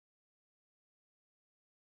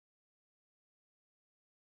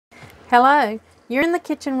Hello, you're in the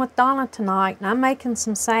kitchen with Donna tonight, and I'm making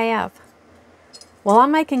some salve. Well,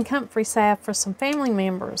 I'm making comfrey salve for some family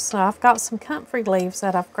members, so I've got some comfrey leaves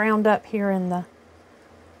that I've ground up here in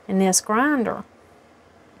this grinder,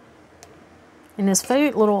 in this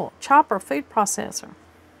little chopper food processor.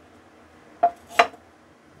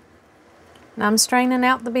 Now I'm straining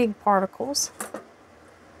out the big particles.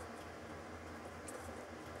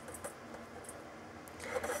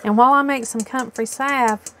 And while I make some comfrey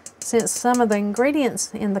salve, since some of the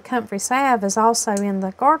ingredients in the comfrey salve is also in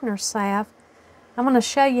the gardener's salve, I'm going to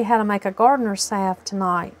show you how to make a gardener's salve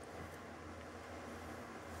tonight.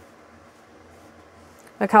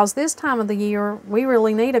 Because this time of the year, we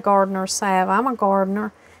really need a gardener's salve. I'm a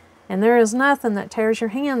gardener, and there is nothing that tears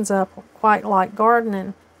your hands up quite like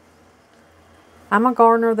gardening. I'm a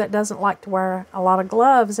gardener that doesn't like to wear a lot of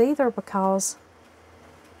gloves either, because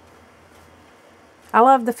I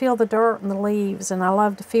love to feel the dirt and the leaves, and I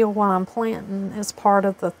love to feel what I'm planting as part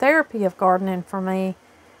of the therapy of gardening for me.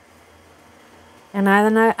 And I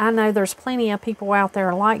know there's plenty of people out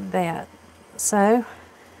there like that. So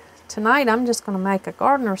tonight I'm just going to make a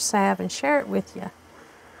gardener's salve and share it with you.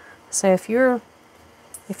 So if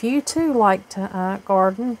you too like to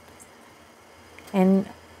garden, and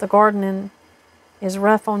the gardening is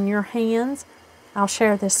rough on your hands, I'll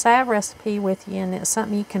share this salve recipe with you, and it's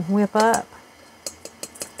something you can whip up.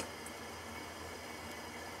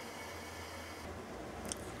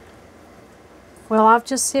 Well, I've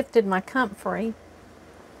just sifted my comfrey.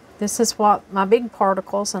 This is what my big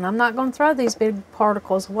particles, and I'm not going to throw these big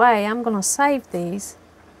particles away. I'm going to save these,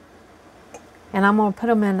 and I'm going to put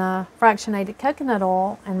them in a fractionated coconut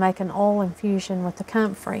oil and make an oil infusion with the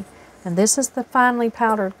comfrey. And this is the finely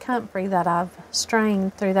powdered comfrey that I've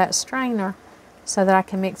strained through that strainer so that I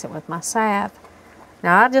can mix it with my salve.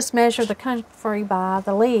 Now I just measure the comfrey by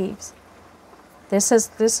the leaves. This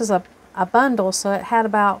is a bundle, so it had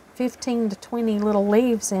about 15 to 20 little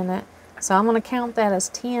leaves in it. So I'm going to count that as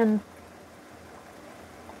 10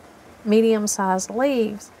 medium-sized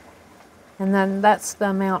leaves. And then that's the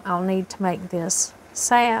amount I'll need to make this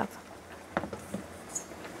salve.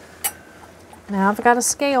 Now I've got a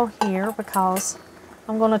scale here because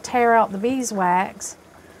I'm going to tear out the beeswax.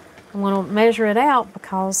 I'm going to measure it out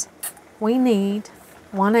because we need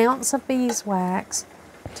 1 ounce of beeswax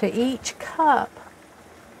to each cup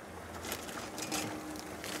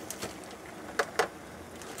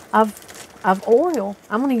of oil.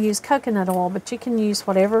 I'm going to use coconut oil, but you can use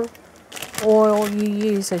whatever oil you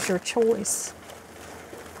use as your choice.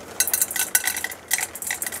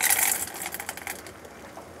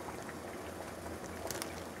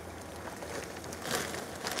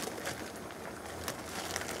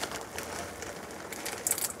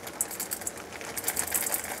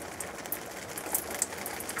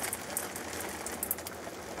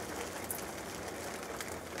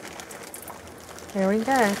 There we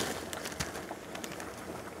go.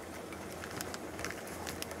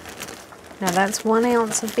 Now that's 1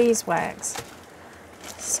 ounce of beeswax.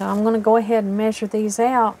 So I'm going to go ahead and measure these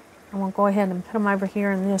out. I'm going to go ahead and put them over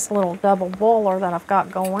here in this little double boiler that I've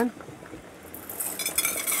got going.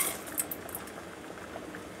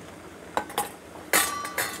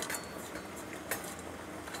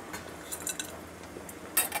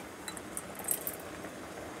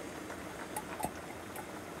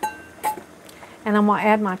 And I'm going to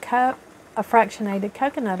add my cup of fractionated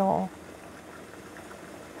coconut oil.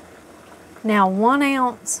 Now 1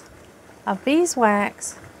 ounce of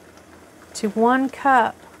beeswax to 1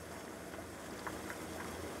 cup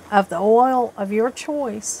of the oil of your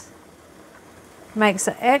choice makes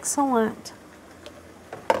an excellent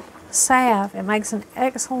salve. It makes an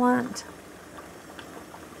excellent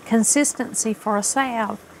consistency for a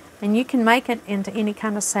salve. And you can make it into any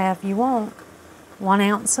kind of salve you want. 1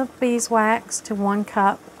 ounce of beeswax to 1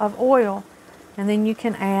 cup of oil. And then you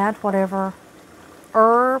can add whatever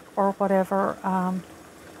herb or whatever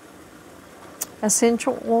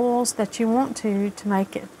essential oils that you want to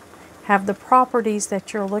make it have the properties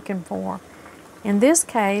that you're looking for. In this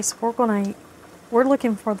case, we're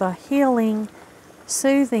looking for the healing,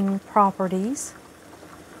 soothing properties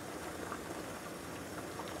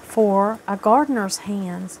for a gardener's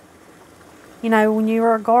hands. You know, when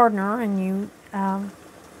you're a gardener and you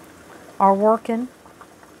are working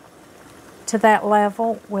to that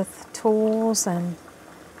level with tools and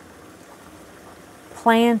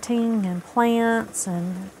planting and plants,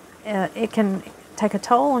 and it can take a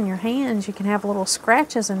toll on your hands. You can have little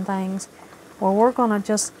scratches and things. Well, we're going to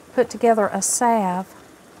just put together a salve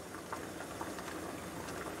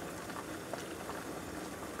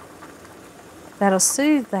that'll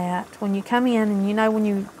soothe that. When you come in, and you know when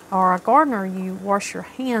you are a gardener, you wash your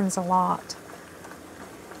hands a lot.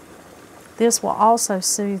 This will also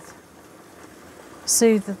soothe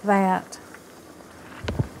that.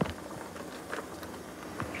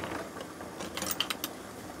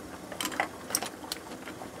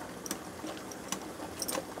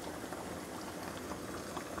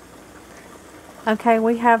 Okay,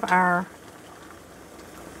 we have our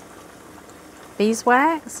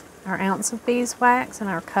beeswax, our ounce of beeswax, and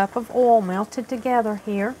our cup of oil melted together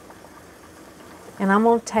here. And I'm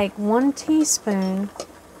going to take 1 teaspoon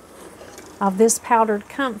of this powdered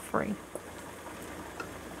comfrey.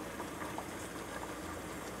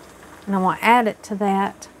 And I'm going to add it to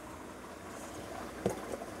that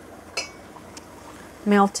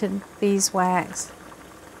melted beeswax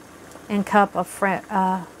and cup of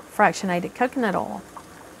fractionated coconut oil.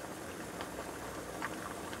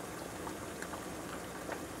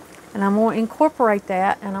 And I'm going to incorporate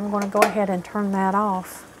that, and I'm going to go ahead and turn that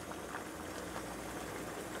off.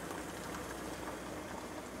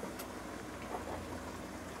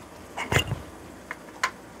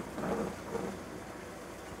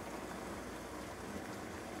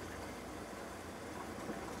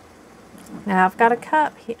 Now I've got a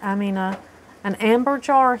cup, an amber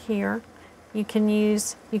jar here. You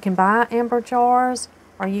can buy amber jars,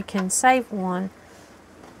 or you can save one.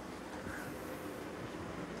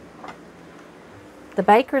 The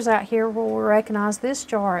bakers out here will recognize this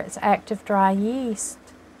jar. It's active dry yeast.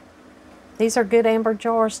 These are good amber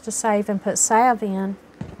jars to save and put salve in.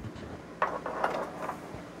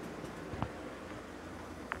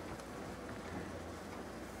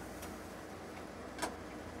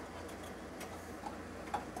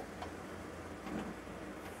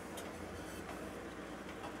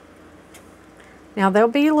 Now there'll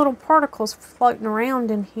be little particles floating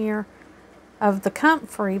around in here of the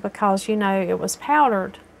comfrey because you know it was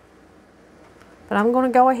powdered. But I'm going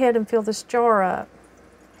to go ahead and fill this jar up.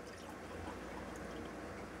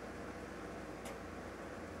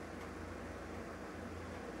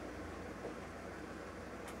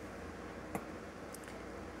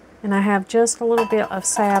 And I have just a little bit of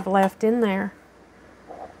salve left in there.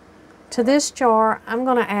 To this jar, I'm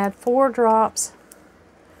going to add 4 drops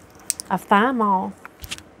of thymol.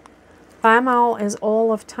 Thymol is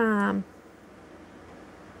oil of thyme.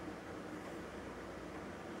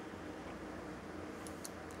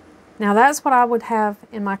 Now that's what I would have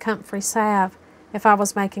in my comfrey salve if I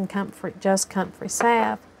was making just comfrey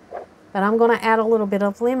salve. But I'm going to add a little bit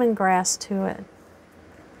of lemongrass to it.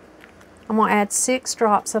 I'm going to add 6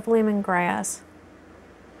 drops of lemongrass.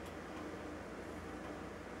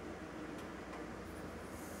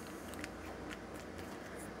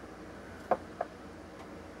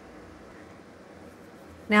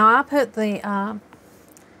 Now I put the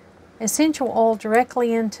essential oil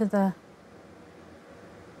directly into the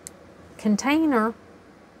container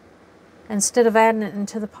instead of adding it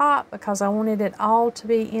into the pot because I wanted it all to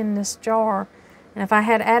be in this jar. And if I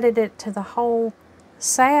had added it to the whole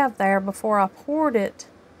salve there before I poured it,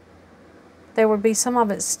 there would be some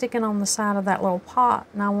of it sticking on the side of that little pot,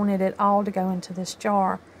 and I wanted it all to go into this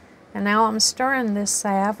jar. And now I'm stirring this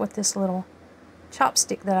salve with this little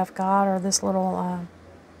chopstick that I've got, or this little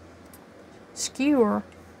skewer,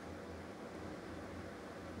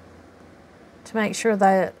 to make sure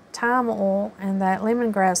that thyme oil and that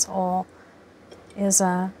lemongrass oil is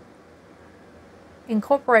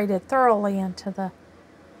incorporated thoroughly into the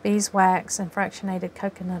beeswax and fractionated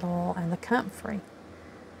coconut oil and the comfrey.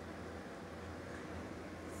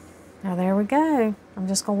 Now there we go. I'm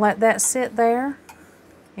just going to let that sit there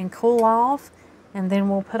and cool off, and then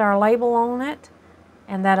we'll put our label on it,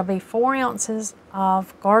 and that'll be 4 ounces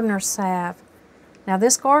of gardener's salve. Now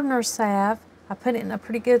this gardener's salve, I put it in a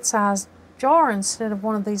pretty good sized jar instead of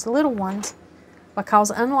one of these little ones, because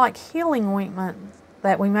unlike healing ointment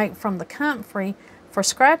that we make from the comfrey for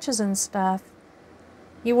scratches and stuff,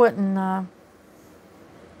 you wouldn't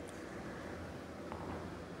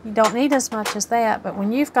you don't need as much as that. But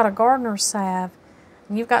when you've got a gardener's salve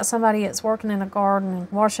and you've got somebody that's working in a garden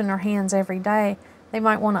and washing their hands every day, they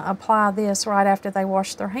might want to apply this right after they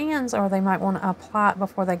wash their hands, or they might want to apply it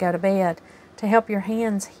before they go to bed to help your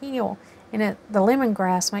hands heal. And the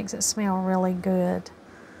lemongrass makes it smell really good.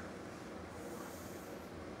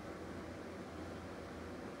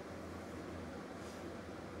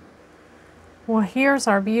 Well, here's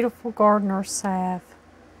our beautiful gardener's salve.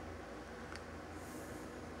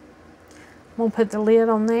 I'm going to put the lid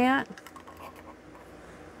on that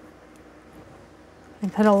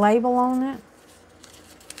and put a label on it.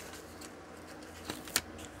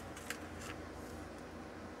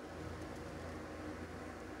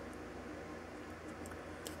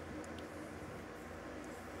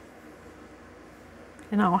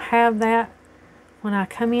 And I'll have that when I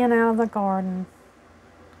come in out of the garden.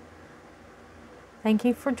 Thank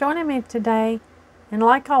you for joining me today. And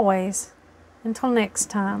like always, until next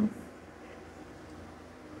time.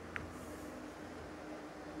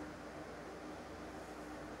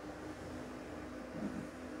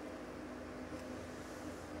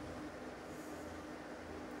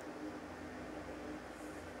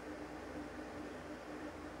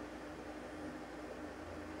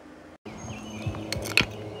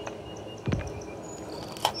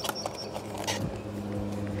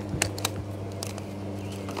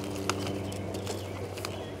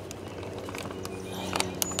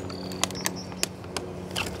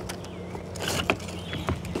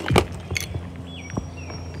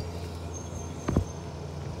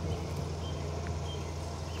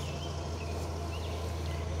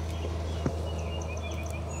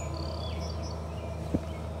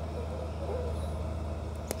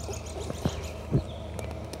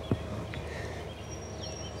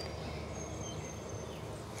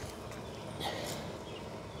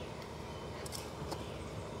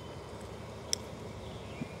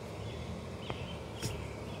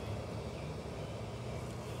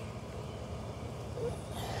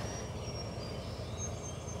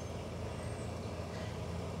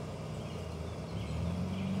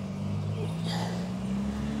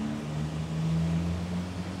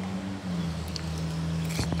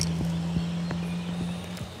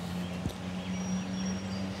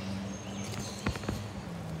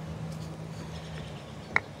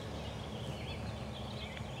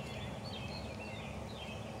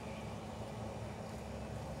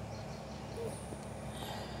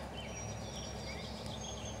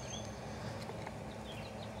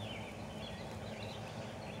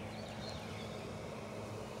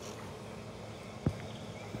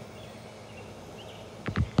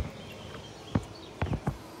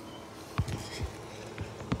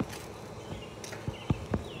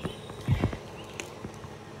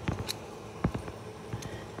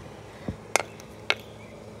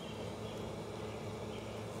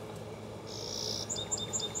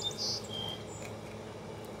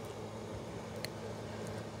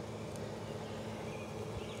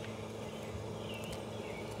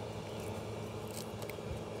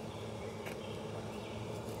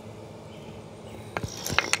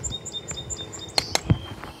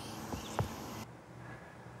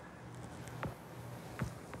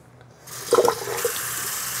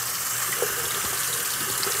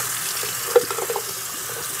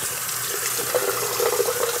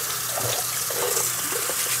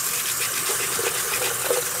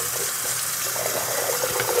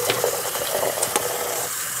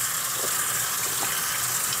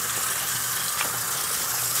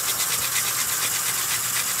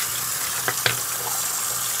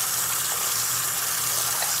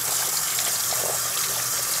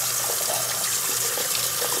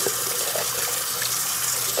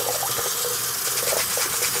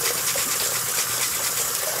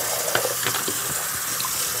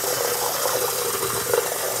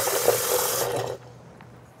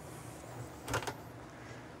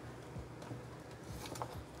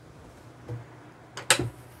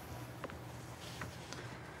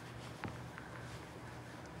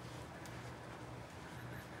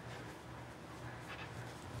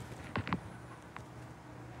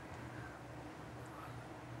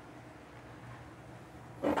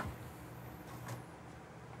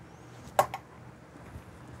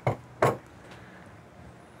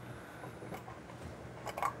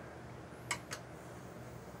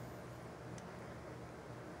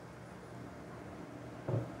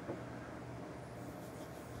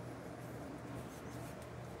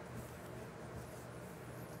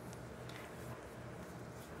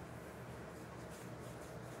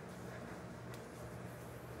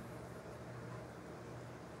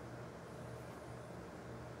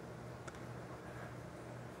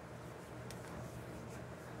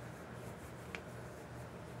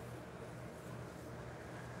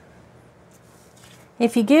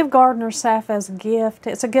 If you give gardener salve as a gift,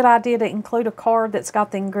 it's a good idea to include a card that's got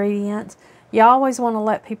the ingredients. You always want to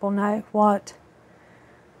let people know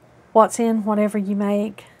what's in whatever you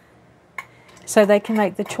make, so they can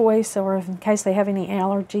make the choice, or in case they have any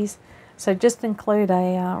allergies. So just include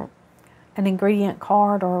an ingredient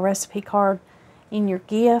card or a recipe card in your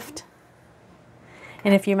gift.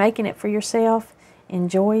 And if you're making it for yourself,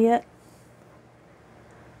 enjoy it.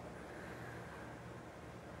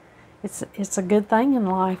 It's a good thing in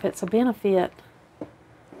life. It's a benefit.